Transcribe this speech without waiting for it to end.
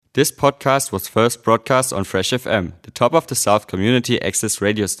This podcast was first broadcast on Fresh FM, the top of the South community access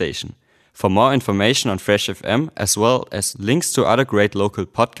radio station. For more information on Fresh FM, as well as links to other great local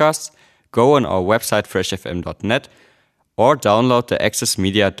podcasts, go on our website freshfm.net or download the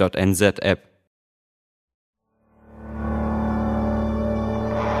accessmedia.nz app.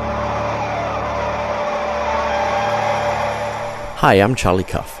 Hi, I'm Charlie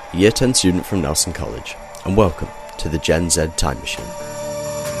Cuff, Year 10 student from Nelson College, and welcome to the Gen Z Time Machine.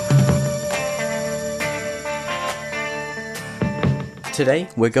 Today,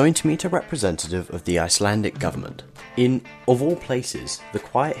 we're going to meet a representative of the Icelandic government in, of all places, the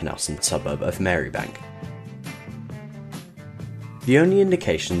quiet Nelson suburb of Marybank. The only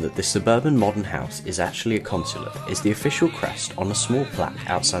indication that this suburban modern house is actually a consulate is the official crest on a small plaque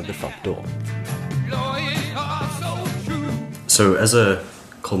outside the front door. So, as a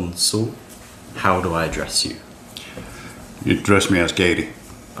consul, how do I address you? You address me as Geiri.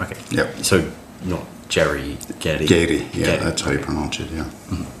 Okay. Yep. So, not Geiri, Geiri. Geiri, yeah, Geiri. that's how you pronounce it, yeah.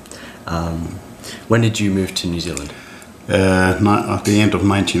 Mm-hmm. When did you move to New Zealand? At the end of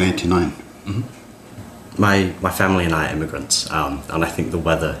 1989. Mm-hmm. My family and I are immigrants, and I think the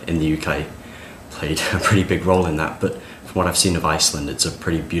weather in the UK played a pretty big role in that, but from what I've seen of Iceland, it's a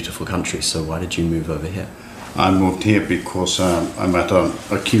pretty beautiful country, so why did you move over here? I moved here because I met a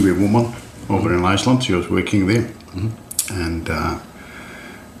Kiwi woman over in Iceland. She was working there. Mm-hmm. And,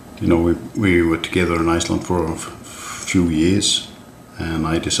 we were together in Iceland for a few years. And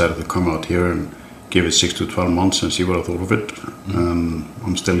I decided to come out here and give it 6 to 12 months and see what I thought of it. Mm-hmm.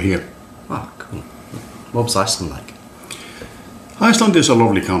 I'm still here. Oh, cool. What was Iceland like? Iceland is a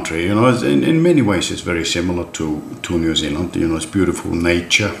lovely country. In many ways it's very similar to New Zealand. It's beautiful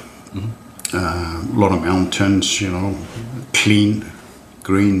nature. Mm-hmm. A lot of mountains, clean,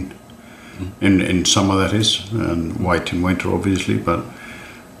 green, in summer that is, and white in winter obviously, but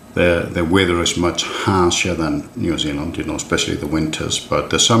the weather is much harsher than New Zealand, especially the winters, but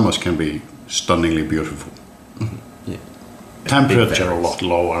the summers can be stunningly beautiful. Mm-hmm. Yeah. Temperature a lot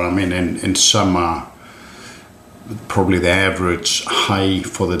lower. I mean, in summer, probably the average high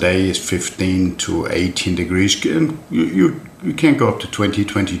for the day is 15 to 18 degrees, and you can go up to 20,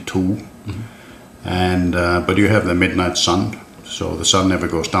 22. Mm-hmm. And but you have the midnight sun, so the sun never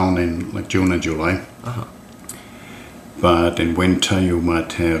goes down in like June and July. Uh-huh. But in winter you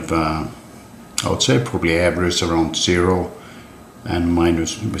might have, I would say probably average around 0, and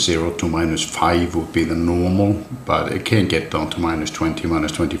 -0 to -5 would be the normal, but it can get down to -20,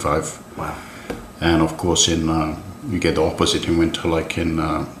 -25. Wow. And of course you get the opposite in winter, like in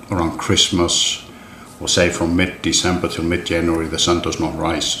around Christmas, or say from mid-December till mid-January, the sun does not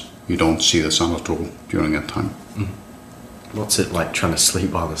rise. You don't see the sun at all during that time. Mm-hmm. What's it like trying to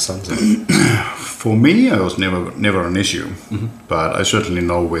sleep while the sun's out? For me, it was never an issue. Mm-hmm. But I certainly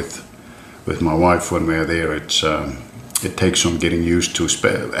know with my wife when we're there, it takes some getting used to.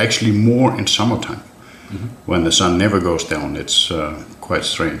 Actually, more in summertime, mm-hmm. when the sun never goes down. It's quite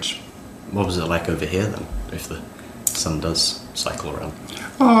strange. What was it like over here then, if the sun does cycle around?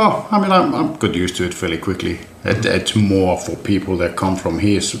 I mean, I'm got used to it fairly quickly. It's more for people that come from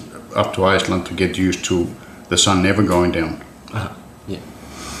here up to Iceland to get used to the sun never going down. Uh-huh. Yeah.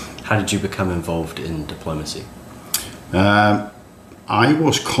 How did you become involved in diplomacy? I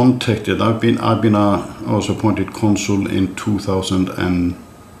was contacted. I was appointed consul in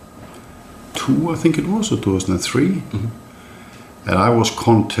 2002, I think it was, or 2003. Mm-hmm. And I was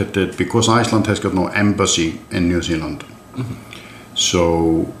contacted because Iceland has got no embassy in New Zealand. Mm-hmm.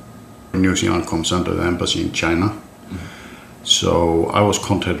 So New Zealand comes under the embassy in China. Mm-hmm. So I was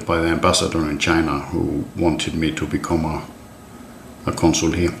contacted by the ambassador in China who wanted me to become a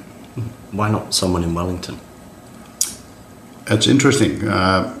consul here. Mm-hmm. Why not someone in Wellington? It's interesting.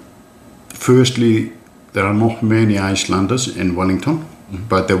 Firstly, there are not many Icelanders in Wellington, mm-hmm.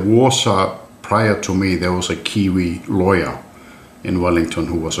 but there was prior to me, there was a Kiwi lawyer in Wellington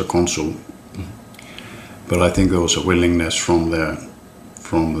who was a consul. Mm-hmm. But I think there was a willingness from the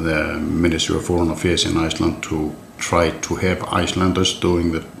Ministry of Foreign Affairs in Iceland to try to have Icelanders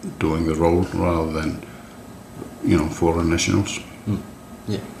doing the role rather than foreign nationals. Mm.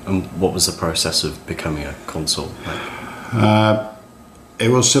 Yeah. And what was the process of becoming a consul like? It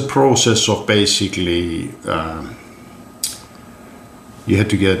was a process of basically you had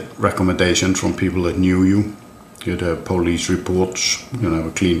to get recommendations from people that knew you. You had police reports, have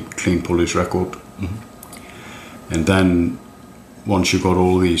a clean police record. Mm-hmm. And then once you got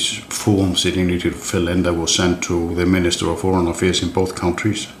all these forms that you needed to fill in, they were sent to the Minister of Foreign Affairs in both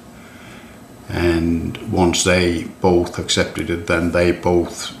countries. And once they both accepted it, then they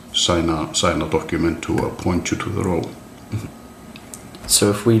both sign a document to appoint you to the role. Mm-hmm. So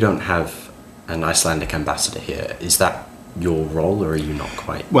if we don't have an Icelandic ambassador here, is that your role, or are you not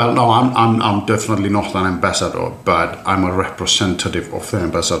quite? Well, no, I'm definitely not an ambassador, but I'm a representative of the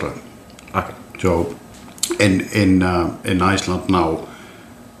ambassador. Okay. So in Iceland now,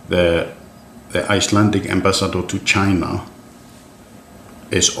 the Icelandic ambassador to China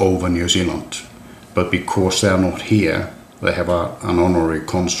is over New Zealand, but because they are not here, they have an honorary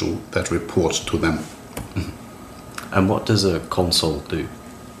consul that reports to them. Mm-hmm. And what does a consul do?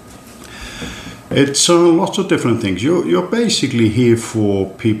 It's lots of different things. You're basically here for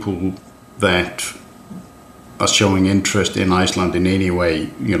people that are showing interest in Iceland in any way.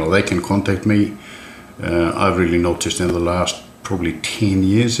 You know, they can contact me. I've really noticed in the last probably 10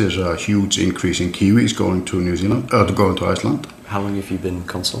 years there's a huge increase in Kiwis going to New Zealand, going to Iceland. How long have you been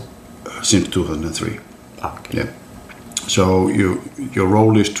consul? Since 2003. Okay. Yeah. So your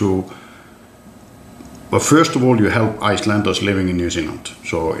role is to, well, first of all, you help Icelanders living in New Zealand.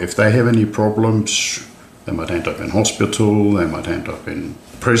 So if they have any problems, they might end up in hospital, they might end up in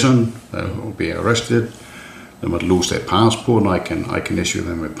prison, they will be arrested, they might lose their passport, and I can issue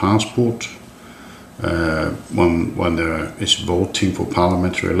them a passport. When there is voting for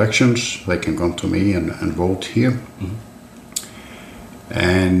parliamentary elections, they can come to me and vote here. Mm-hmm.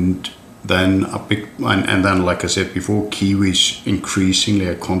 And then then, like I said before, Kiwis increasingly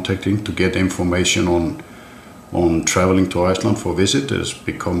are contacting to get information on traveling to Iceland for visit. It's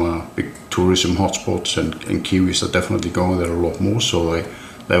become a big tourism hotspot, and Kiwis are definitely going there a lot more. So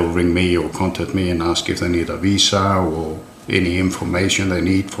they will ring me or contact me and ask if they need a visa or any information they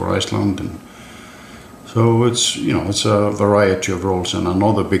need for Iceland. And so it's a variety of roles. And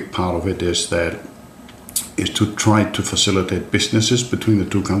another big part of it is to try to facilitate businesses between the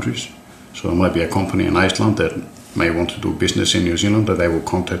two countries. So there might be a company in Iceland that may want to do business in New Zealand, that they will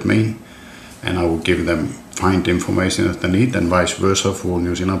contact me, and I will give them find information that they need, and vice versa for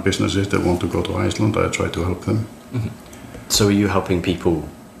New Zealand businesses that want to go to Iceland. I try to help them. Mm-hmm. So are you helping people,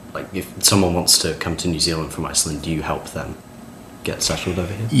 like if someone wants to come to New Zealand from Iceland, do you help them get settled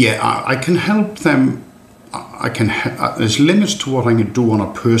over here? Yeah, I can help them. There's limits to what I can do on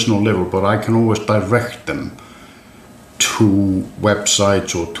a personal level, but I can always direct them to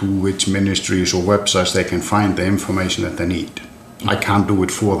websites or to which ministries or websites they can find the information that they need. Mm-hmm. I can't do it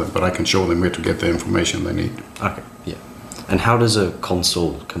for them, but I can show them where to get the information they need. Okay, yeah. And how does a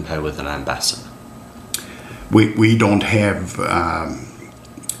consul compare with an ambassador? We don't have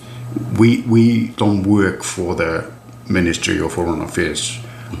we don't work for the Ministry of Foreign Affairs.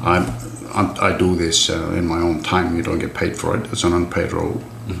 I do this in my own time. You don't get paid for it. It's an unpaid role.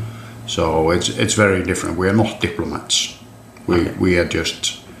 Mm-hmm. So it's very different. We are not diplomats. We're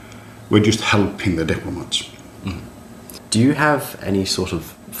just helping the diplomats. Mm-hmm. Do you have any sort of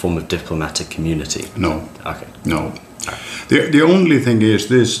form of diplomatic community? No. Okay. No. The only thing is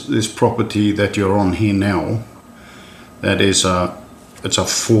this property that you're on here now. That is it's a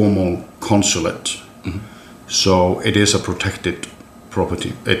formal consulate. Mm-hmm. So it is a protected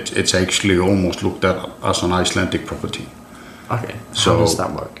property. It's actually almost looked at as an Icelandic property. Okay. How does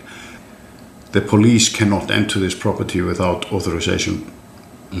that work? The police cannot enter this property without authorization.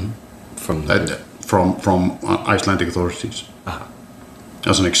 Mm-hmm. From Icelandic authorities. Uh-huh.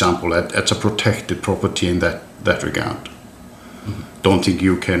 As an example, it's a protected property in that regard. Mm-hmm. Don't think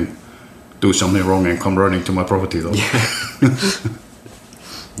you can do something wrong and come running to my property, though. Yeah.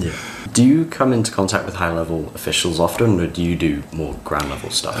 Yeah. Do you come into contact with high-level officials often, or do you do more ground-level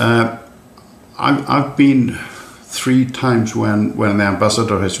stuff? I've been 3 times when the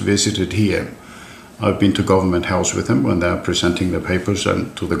ambassador has visited here. I've been to Government House with him when they're presenting the papers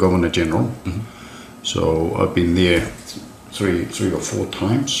and to the Governor General. Mm-hmm. So I've been there 3 or 4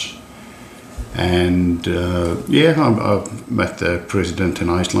 times. And I've met the president in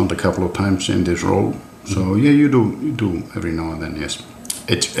Iceland a couple of times in this role. So yeah, you do every now and then, yes.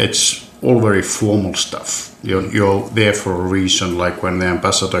 It's all very formal stuff. You're there for a reason. Like when the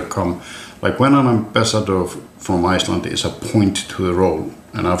ambassador when an ambassador from Iceland is appointed to the role,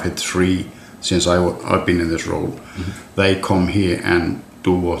 and I've had 3 since I've been in this role. Mm-hmm. They come here and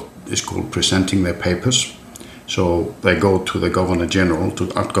do what is called presenting their papers. So they go to the Governor General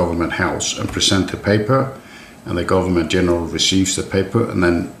at Government House and present the paper, and the Government General receives the paper, and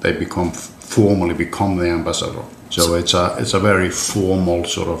then they formally become the ambassador. So it's a very formal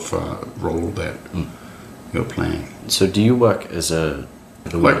sort of role that you're playing. So do you work as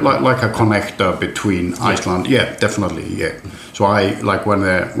like a connector between Iceland? Yeah, definitely. Yeah. So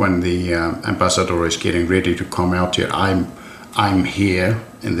when the ambassador is getting ready to come out here, I'm here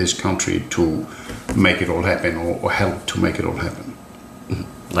in this country to make it all happen, or help to make it all happen.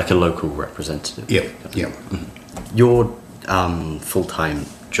 Mm-hmm. Like a local representative. Yeah. Yeah. Mm-hmm. Your full-time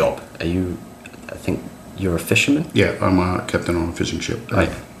job? I think you're a fisherman? Yeah, I'm a captain on a fishing ship. Right.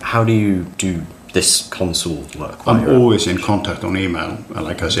 How do you do this consul work? I'm always in contact on email.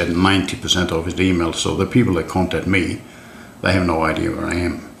 Like I said, 90% of it is email. So the people that contact me, they have no idea where I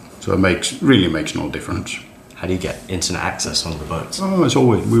am. So it really makes no difference. How do you get internet access on the boats? Oh,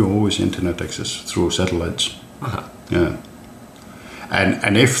 we're always internet access through satellites. Uh-huh. Yeah.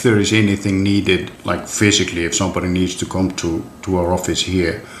 And if there is anything needed, like physically, if somebody needs to come to our office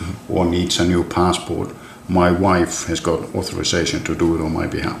here or needs a new passport, my wife has got authorization to do it on my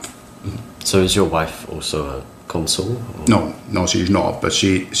behalf. So is your wife also a consul? Or? No, she's not. But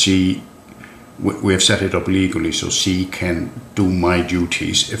we have set it up legally so she can do my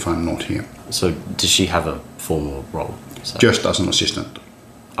duties if I'm not here. So does she have a formal role? Just as an assistant,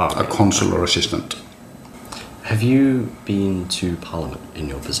 a consular assistant. Have you been to Parliament in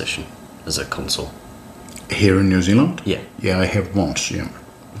your position as a consul? Here in New Zealand? Yeah. Yeah, I have once, yeah.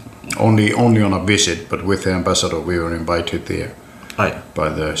 Only on a visit, but with the ambassador we were invited there by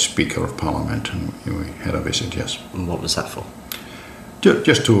the Speaker of Parliament, and we had a visit, yes. And what was that for?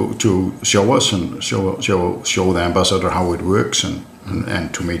 Just to show us and show the ambassador how it works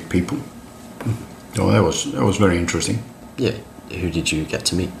and to meet people. So that was very interesting. Yeah. Who did you get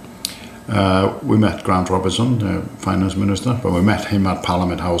to meet? We met Grant Robertson, the finance minister, but we met him at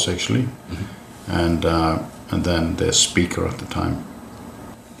Parliament House actually, and then the speaker at the time.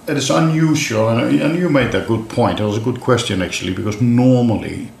 It is unusual, and you made a good point. It was a good question actually, because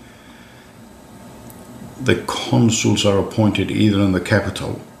normally the consuls are appointed either in the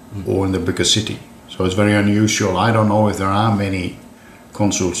capital or in the bigger city. So it's very unusual. I don't know if there are many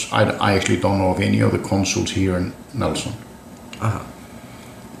consuls. I actually don't know of any other consuls here in Nelson. Uh-huh.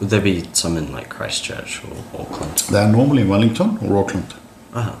 Would there be some in like Christchurch or Auckland? They're normally in Wellington or Auckland.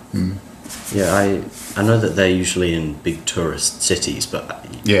 Uh-huh. Yeah, I know that they're usually in big tourist cities, but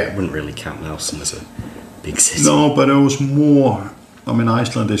I wouldn't really count Nelson as a big city. No, but it was more... I mean,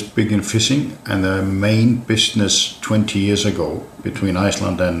 Iceland is big in fishing, and the main business 20 years ago between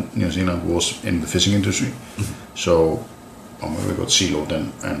Iceland and New Zealand was in the fishing industry. So, we got seaload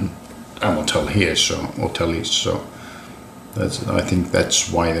and Amortel here, so I think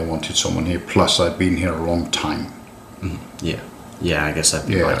that's why they wanted someone here. Plus, I've been here a long time. Yeah, I guess I'd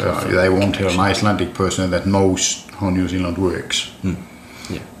be they wanted an Icelandic person that knows how New Zealand works.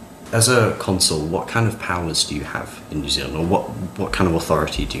 Yeah. As a consul, what kind of powers do you have in New Zealand, or what kind of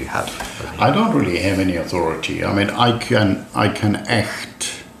authority do you have? I don't really have any authority. I mean, I can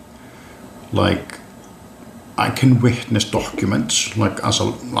act like I can witness documents, like as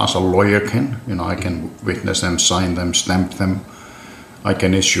a lawyer can. I can witness them, sign them, stamp them. I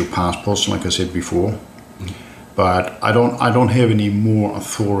can issue passports, like I said before. But I don't have any more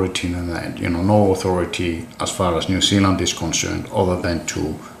authority than that. No authority as far as New Zealand is concerned, other than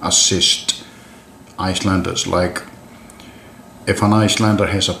to assist Icelanders. Like, if an Icelander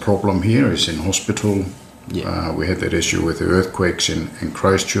has a problem here, is in hospital. We had that issue with the earthquakes in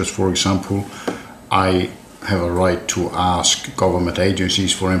Christchurch, for example. I have a right to ask government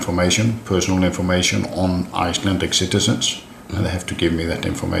agencies for information, personal information on Icelandic citizens, and they have to give me that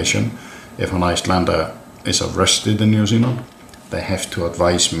information. If an Icelander is arrested in New Zealand, they have to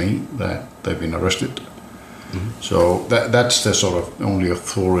advise me that they've been arrested. So that's the sort of only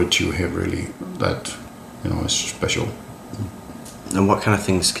authority you have really that is special. And what kind of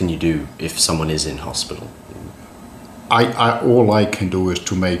things can you do if someone is in hospital? All I can do is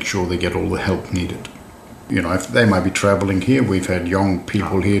to make sure they get all the help needed. If they might be traveling here, we've had young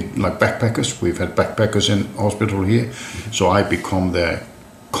people here, like backpackers. We've had backpackers in hospital here. So I become the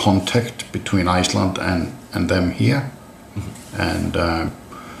contact between Iceland and them here. And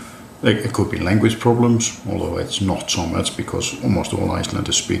it could be language problems, although it's not so much because almost all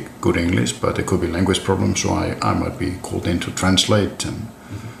Icelanders speak good English, but it could be language problems, so I might be called in to translate. And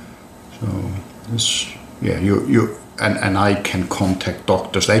so it's, and I can contact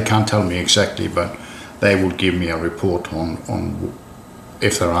doctors. They can't tell me exactly, but they will give me a report on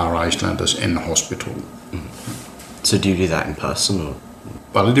if there are Icelanders in the hospital. So do you do that in person, or?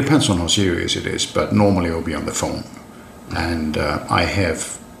 Well, it depends on how serious it is, but normally it'll be on the phone. And I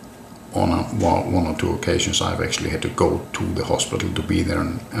have, on one or two occasions, I've actually had to go to the hospital to be there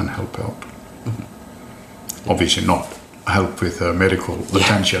and help out. Obviously not help with medical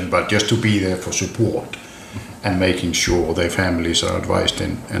attention, but just to be there for support and making sure their families are advised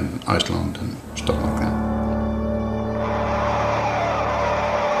in Iceland and stuff like that.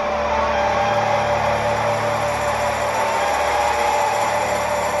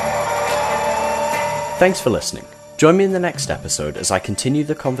 Thanks for listening. Join me in the next episode as I continue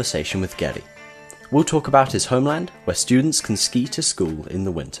the conversation with Geiri. We'll talk about his homeland, where students can ski to school in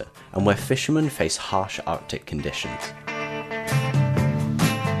the winter, and where fishermen face harsh Arctic conditions.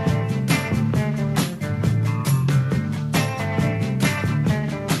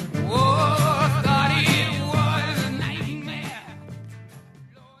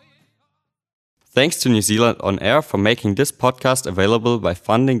 Thanks to New Zealand On Air for making this podcast available by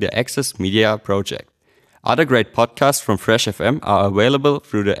funding the Access Media project. Other great podcasts from Fresh FM are available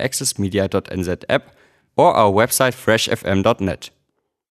through the accessmedia.nz app or our website freshfm.net.